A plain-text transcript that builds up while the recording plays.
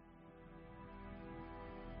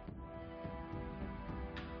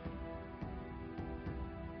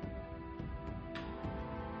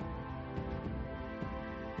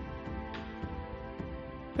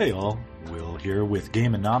Hey all, Will here with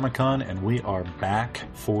Gameonomicon, and we are back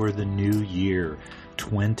for the new year.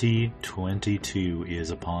 2022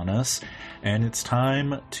 is upon us, and it's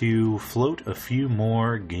time to float a few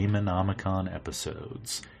more Gameonomicon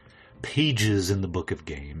episodes. Pages in the book of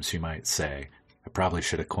games, you might say. I probably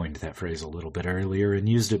should have coined that phrase a little bit earlier and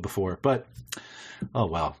used it before, but oh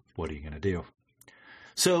well, what are you going to do?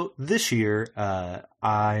 So this year,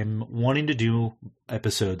 I'm wanting to do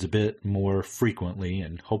episodes a bit more frequently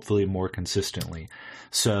and hopefully more consistently.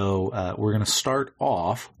 So we're going to start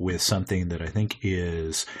off with something that I think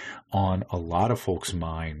is on a lot of folks'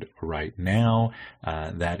 mind right now.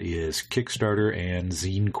 That is Kickstarter and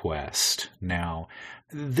Zine Quest. Now,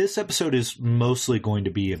 this episode is mostly going to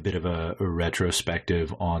be a bit of a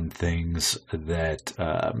retrospective on things that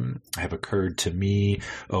have occurred to me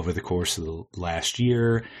over the course of the last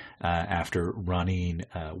year after running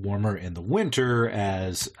Warmer in the Winter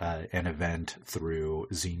as an event through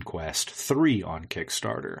Zine Quest 3 on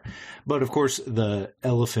Kickstarter. But of course, the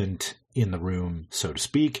elephant in the room, so to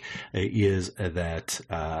speak, is that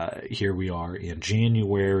here we are in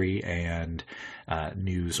January, and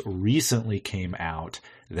news recently came out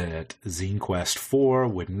that Zine Quest 4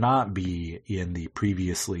 would not be in the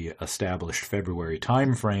previously established February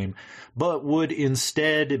timeframe, but would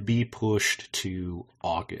instead be pushed to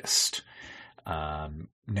August.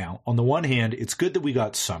 Now, on the one hand, it's good that we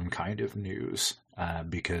got some kind of news,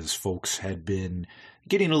 because folks had been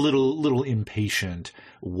getting a little impatient,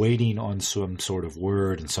 waiting on some sort of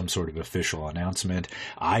word and some sort of official announcement.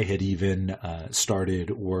 I had even started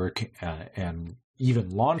work and even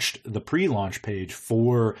launched the pre-launch page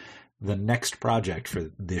for the next project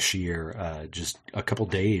for this year, just a couple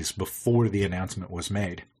days before the announcement was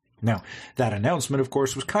made. Now, that announcement, of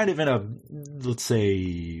course, was kind of in a, let's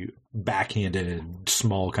say, backhanded,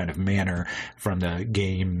 small kind of manner from the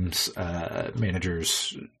games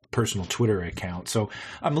manager's personal Twitter account. So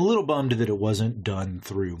I'm a little bummed that it wasn't done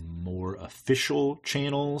through more official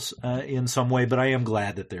channels in some way, but I am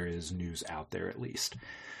glad that there is news out there at least.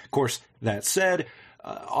 Of course, that said,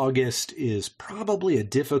 August is probably a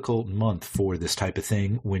difficult month for this type of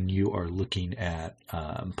thing when you are looking at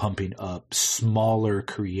pumping up smaller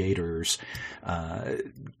creators.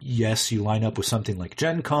 Yes, you line up with something like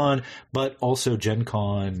Gen Con, but also Gen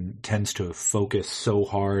Con tends to focus so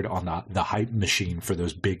hard on the hype machine for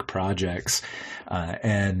those big projects.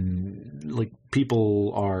 And like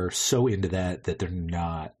people are so into that they're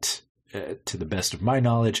not, to the best of my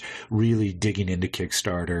knowledge, really digging into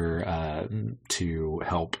Kickstarter to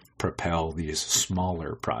help propel these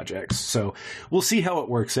smaller projects. So we'll see how it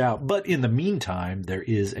works out. But in the meantime, there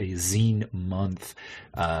is a Zine Month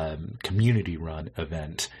community run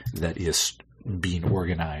event that is being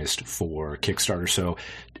organized for Kickstarter. So,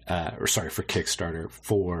 for Kickstarter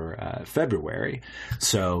for February.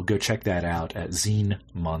 So go check that out at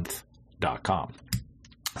zinemonth.com.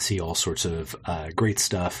 See all sorts of great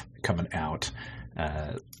stuff coming out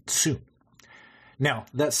soon. Now,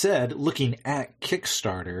 that said, looking at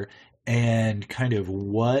Kickstarter and kind of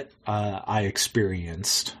what I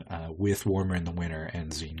experienced with Warmer in the Winter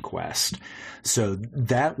and Zine Quest. So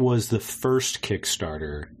that was the first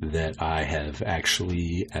Kickstarter that I have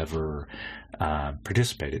actually ever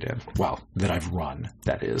participated in. Well, that I've run,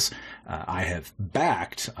 that is. I have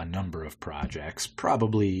backed a number of projects,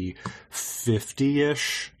 probably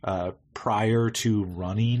 50-ish, prior to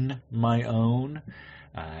running my own.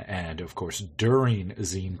 And of course, during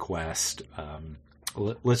Zine Quest,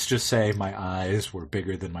 let's just say my eyes were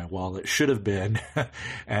bigger than my wallet should have been.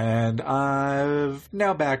 And I've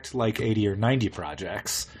now backed like 80 or 90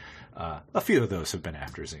 projects. A few of those have been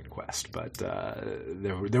after Zine Quest, but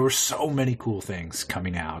there were so many cool things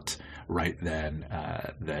coming out right then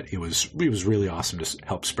that it was really awesome to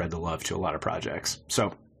help spread the love to a lot of projects.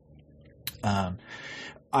 So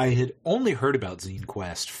I had only heard about Zine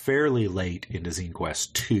Quest fairly late into Zine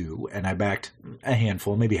Quest 2, and I backed a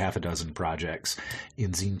handful, maybe half a dozen projects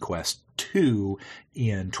in Zine Quest 2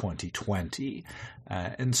 in 2020.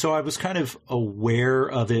 And so I was kind of aware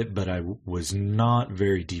of it, but I was not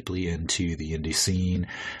very deeply into the indie scene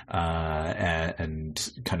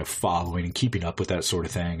and kind of following and keeping up with that sort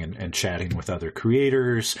of thing and chatting with other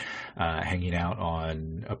creators, hanging out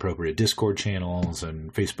on appropriate Discord channels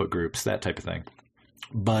and Facebook groups, that type of thing.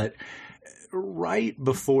 But right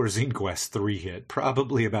before Zine Quest 3 hit,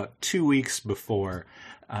 probably about 2 weeks before,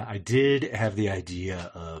 I did have the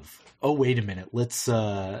idea of, oh, wait a minute,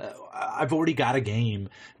 I've already got a game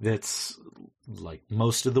that's like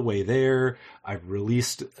most of the way there. I've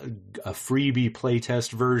released a freebie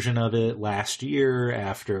playtest version of it last year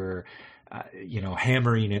after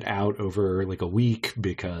hammering it out over like a week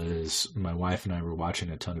because my wife and I were watching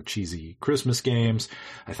a ton of cheesy Christmas games.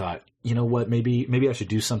 I thought, you know what, maybe I should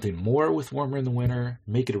do something more with Warmer in the Winter,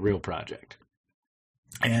 make it a real project.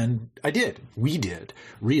 And I did. We did.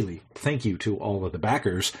 Really. Thank you to all of the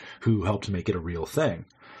backers who helped make it a real thing.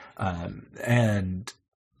 And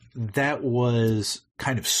that was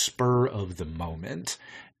kind of spur of the moment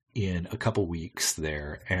in a couple weeks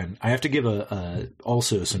there. And I have to give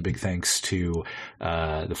also some big thanks to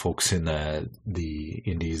the folks in the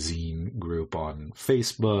Indie Zine group on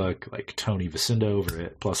Facebook, like Tony Vicendo over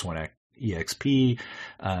at Plus One EXP,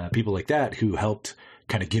 people like that who helped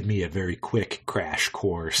kind of give me a very quick crash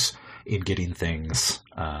course in getting things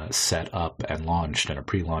set up and launched, and a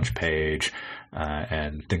pre-launch page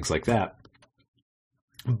and things like that.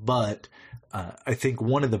 But I think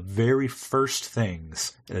one of the very first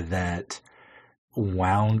things that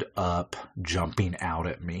wound up jumping out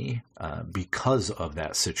at me because of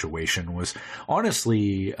that situation was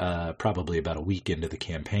honestly probably about a week into the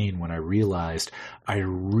campaign when I realized I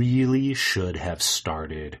really should have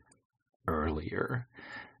started earlier.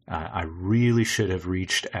 I really should have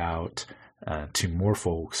reached out to more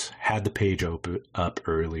folks, had the page up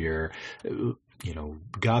earlier,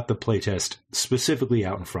 got the playtest specifically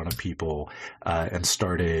out in front of people, and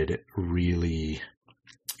started really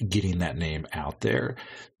getting that name out there.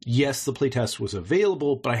 Yes, the playtest was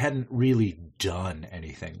available, but I hadn't really done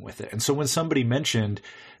anything with it. And so when somebody mentioned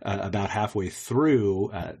about halfway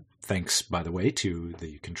through, thanks, by the way, to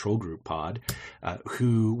the Control Group pod,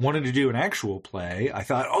 who wanted to do an actual play, I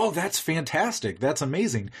thought, oh, that's fantastic. That's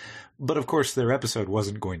amazing. But of course, their episode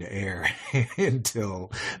wasn't going to air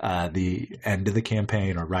until the end of the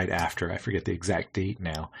campaign or right after. I forget the exact date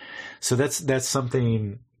now. So that's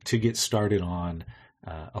something to get started on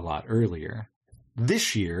a lot earlier.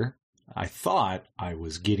 This year, I thought I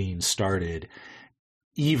was getting started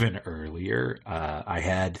even earlier. I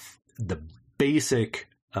had the basic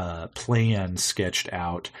plan sketched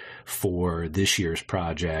out for this year's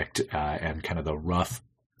project and kind of the rough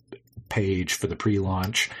page for the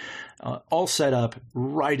pre-launch all set up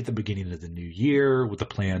right at the beginning of the new year with the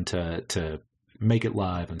plan to make it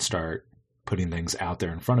live and start putting things out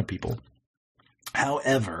there in front of people.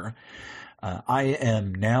 However, I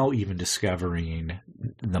am now even discovering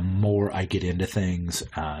the more I get into things,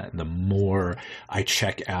 the more I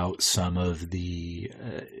check out some of the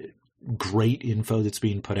great info that's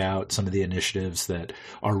being put out, some of the initiatives that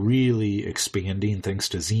are really expanding thanks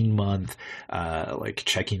to Zine Month, like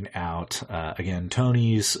checking out, again,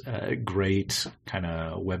 Tony's great kind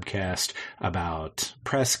of webcast about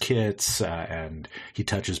press kits, and he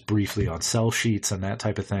touches briefly on sell sheets and that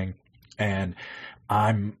type of thing. And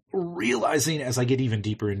I'm realizing as I get even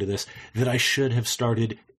deeper into this that I should have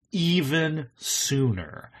started even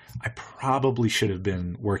sooner. I probably should have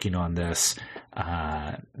been working on this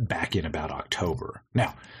back in about October.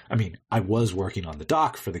 Now, I mean, I was working on the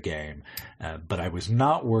doc for the game, but I was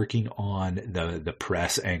not working on the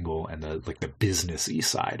press angle and the businessy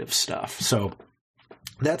side of stuff. So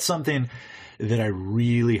that's something that I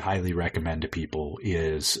really highly recommend to people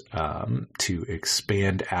is to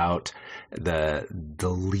expand out the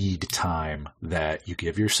lead time that you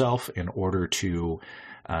give yourself in order to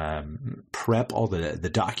prep all the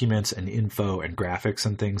documents and info and graphics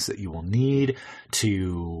and things that you will need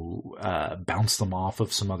to bounce them off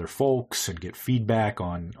of some other folks and get feedback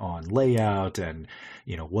on layout and,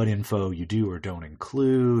 what info you do or don't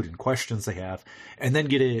include and questions they have, and then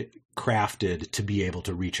get it crafted to be able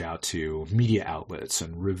to reach out to media outlets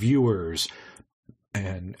and reviewers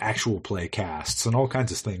and actual play casts and all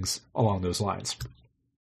kinds of things along those lines.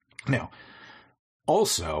 Now,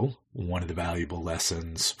 also, one of the valuable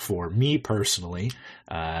lessons for me personally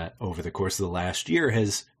over the course of the last year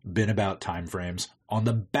has been about timeframes on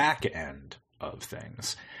the back end of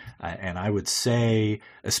things. And I would say,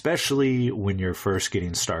 especially when you're first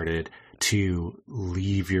getting started, to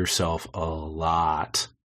leave yourself a lot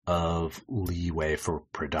of leeway for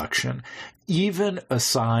production, even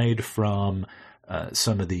aside from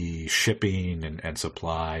some of the shipping and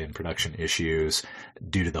supply and production issues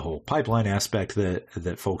due to the whole pipeline aspect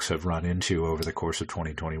that folks have run into over the course of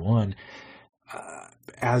 2021.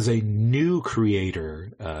 As a new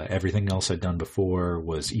creator, everything else I'd done before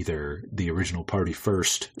was either the original Party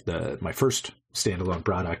First, my first standalone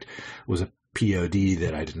product was a POD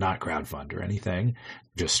that I did not crowdfund or anything,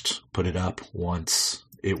 just put it up once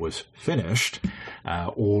it was finished,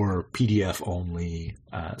 or PDF only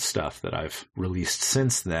stuff that I've released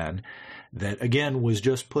since then that again was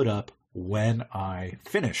just put up when I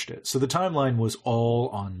finished it. So the timeline was all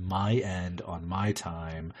on my end, on my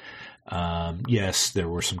time. Yes, there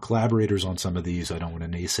were some collaborators on some of these. I don't want to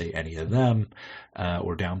naysay any of them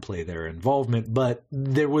or downplay their involvement, but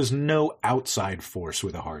there was no outside force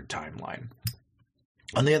with a hard timeline.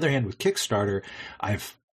 On the other hand, with Kickstarter,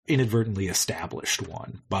 I've inadvertently established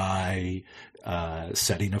one by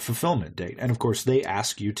setting a fulfillment date. And of course, they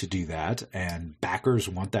ask you to do that, and backers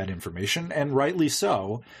want that information, and rightly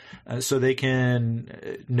so, so they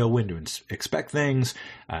can know when to expect things,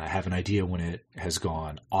 have an idea when it has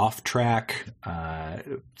gone off track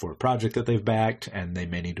for a project that they've backed, and they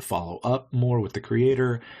may need to follow up more with the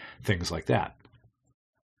creator, things like that.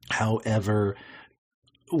 However,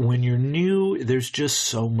 when you're new, there's just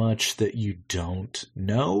so much that you don't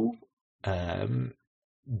know,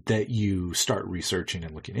 that you start researching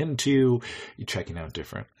and looking into, you're checking out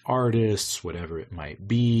different artists, whatever it might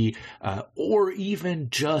be, or even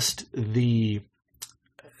just the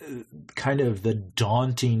kind of the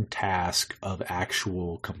daunting task of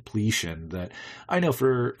actual completion that I know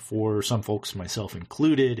for some folks, myself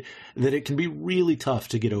included, that it can be really tough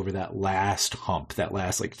to get over that last hump, that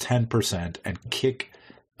last like 10%, and kick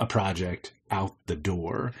a project out the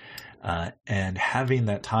door. And having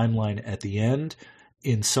that timeline at the end,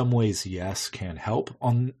 in some ways, yes, can help.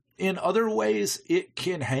 In other ways, it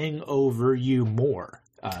can hang over you more,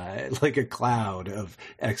 like a cloud of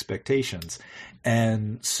expectations.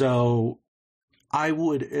 And so I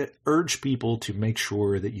would urge people to make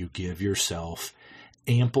sure that you give yourself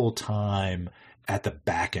ample time at the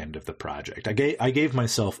back end of the project. I gave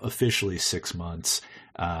myself officially 6 months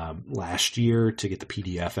last year to get the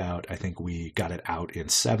PDF out. I think we got it out in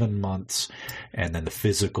 7 months, and then the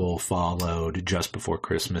physical followed just before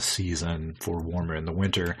Christmas season for warmer in the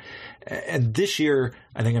winter. And this year,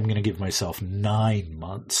 I think I'm going to give myself 9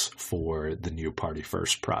 months for the new Party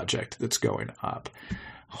First project that's going up.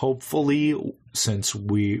 Hopefully, since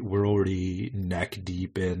we're already neck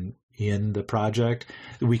deep in the project,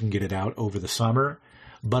 we can get it out over the summer.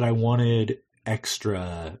 But I wanted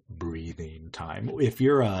extra breathing time. If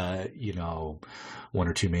you're a, 1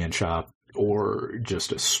 or 2 man shop or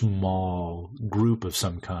just a small group of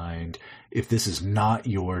some kind, if this is not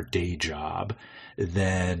your day job,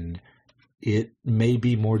 then it may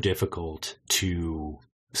be more difficult to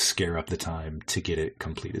scare up the time to get it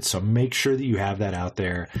completed. So make sure that you have that out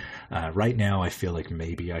there. Right now, I feel like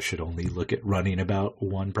maybe I should only look at running about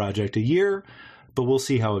 1 project a year, but we'll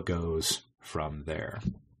see how it goes from there.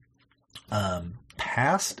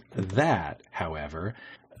 Past that, however,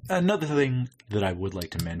 another thing that I would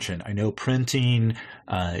like to mention, I know printing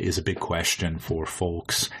is a big question for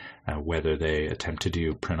folks, whether they attempt to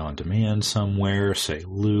do print on demand somewhere, say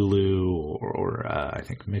Lulu or I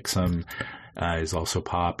think Mixam is also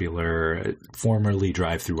popular. Formerly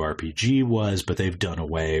Drive-Thru RPG was, but they've done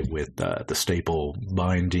away with the staple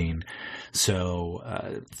binding.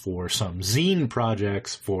 So for some zine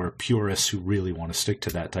projects, for purists who really want to stick to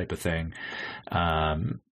that type of thing,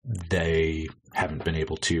 they haven't been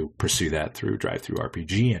able to pursue that through Drive-Thru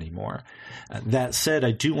RPG anymore. That said,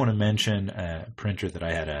 I do want to mention a printer that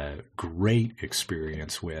I had a great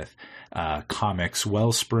experience with, Comics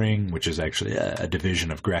Wellspring, which is actually a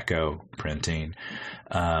division of Greco printing.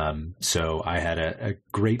 So I had a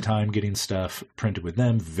great time getting stuff printed with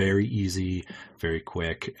them. Very easy, very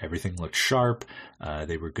quick. Everything looked sharp.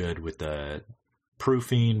 They were good with the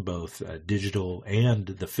proofing, both digital and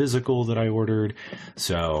the physical that I ordered.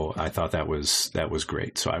 So I thought that was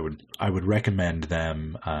great. So I would recommend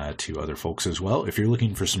them to other folks as well if you're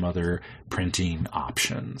looking for some other printing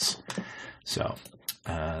options. So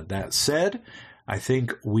that said, I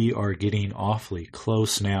think we are getting awfully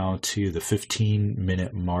close now to the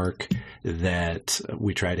 15-minute mark that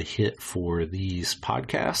we try to hit for these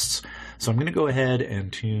podcasts. So I'm going to go ahead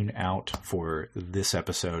and tune out for this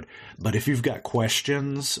episode. But if you've got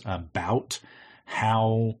questions about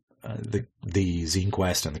how the Zine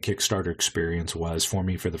Quest and the Kickstarter experience was for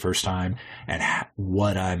me for the first time and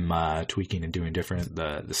what I'm tweaking and doing different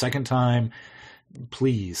the second time,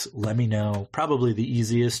 please let me know. Probably the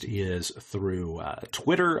easiest is through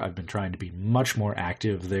Twitter. I've been trying to be much more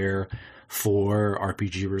active there for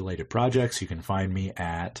RPG-related projects. You can find me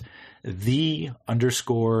at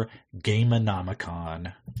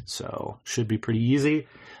 _Gameanomicon. So should be pretty easy.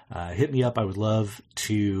 Hit me up. I would love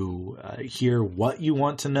to hear what you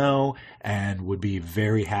want to know and would be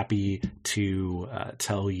very happy to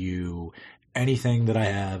tell you anything that I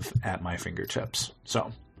have at my fingertips.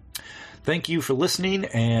 So thank you for listening,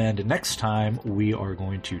 and next time we are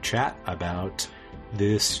going to chat about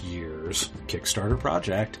this year's Kickstarter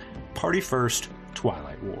project, Party First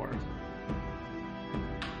Twilight War.